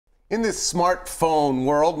In this smartphone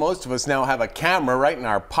world, most of us now have a camera right in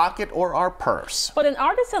our pocket or our purse. But an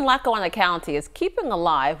artist in Lackawanna County is keeping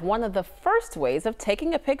alive one of the first ways of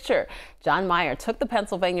taking a picture. Jon Meyer took the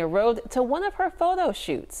Pennsylvania road to one of her photo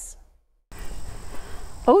shoots.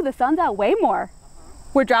 Oh, the sun's out way more.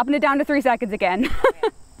 We're dropping it down to 3 seconds again.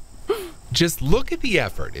 Just look at the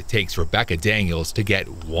effort it takes Rebecca Daniels to get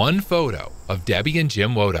one photo of Debbie and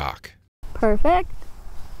Jim Wodock. Perfect.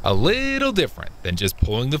 A little different than just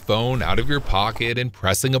pulling the phone out of your pocket and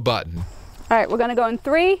pressing a button. All right, we're gonna go in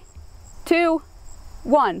 3, 2,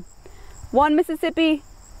 1. 1 Mississippi,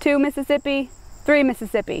 2 Mississippi, 3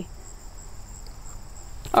 Mississippi.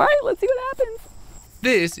 All right, let's see what happens.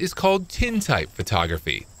 This is called tintype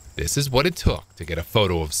photography. This is what it took to get a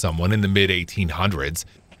photo of someone in the mid-1800s.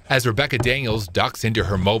 As Rebecca Daniels ducks into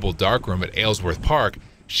her mobile darkroom at Aylesworth Park,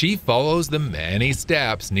 she follows the many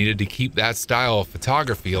steps needed to keep that style of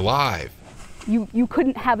photography alive. You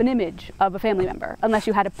couldn't have an image of a family member unless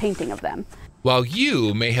you had a painting of them. While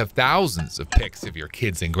you may have thousands of pics of your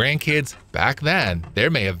kids and grandkids, back then, there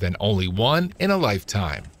may have been only one in a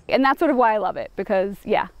lifetime. And that's sort of why I love it, because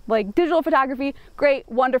yeah, like digital photography, great,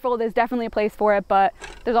 wonderful, there's definitely a place for it, but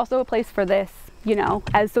there's also a place for this, you know,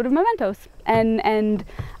 as sort of mementos and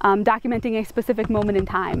documenting a specific moment in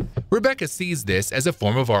time. Rebecca sees this as a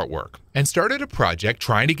form of artwork and started a project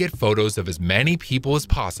trying to get photos of as many people as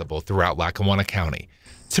possible throughout Lackawanna County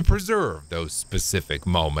to preserve those specific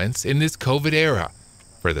moments in this COVID era.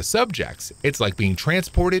 For the subjects, it's like being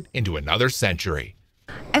transported into another century.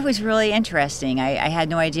 It was really interesting. I had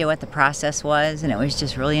no idea what the process was, and it was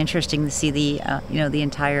just really interesting to see the the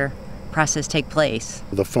entire process take place.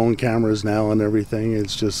 The phone cameras now and everything,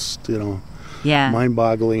 it's just, yeah,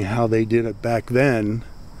 mind-boggling how they did it back then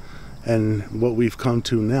and what we've come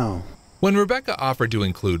to now. When Rebecca offered to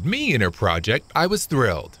include me in her project, I was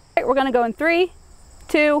thrilled. All right, we're gonna go in 3,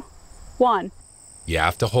 2, 1. You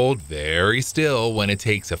have to hold very still when it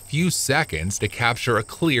takes a few seconds to capture a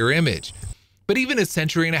clear image. But even a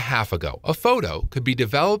century and a half ago, a photo could be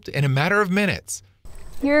developed in a matter of minutes.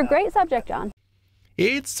 You're a great subject, Jon.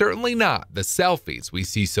 It's certainly not the selfies we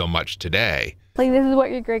see so much today. Like, this is what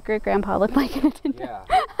your great-great-grandpa looked like in a tintype.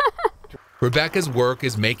 Yeah. Rebecca's work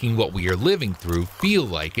is making what we are living through feel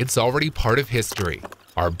like it's already part of history.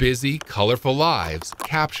 Our busy, colorful lives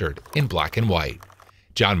captured in black and white.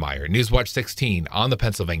 Jon Meyer, Newswatch 16 on the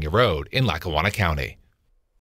Pennsylvania Road in Lackawanna County.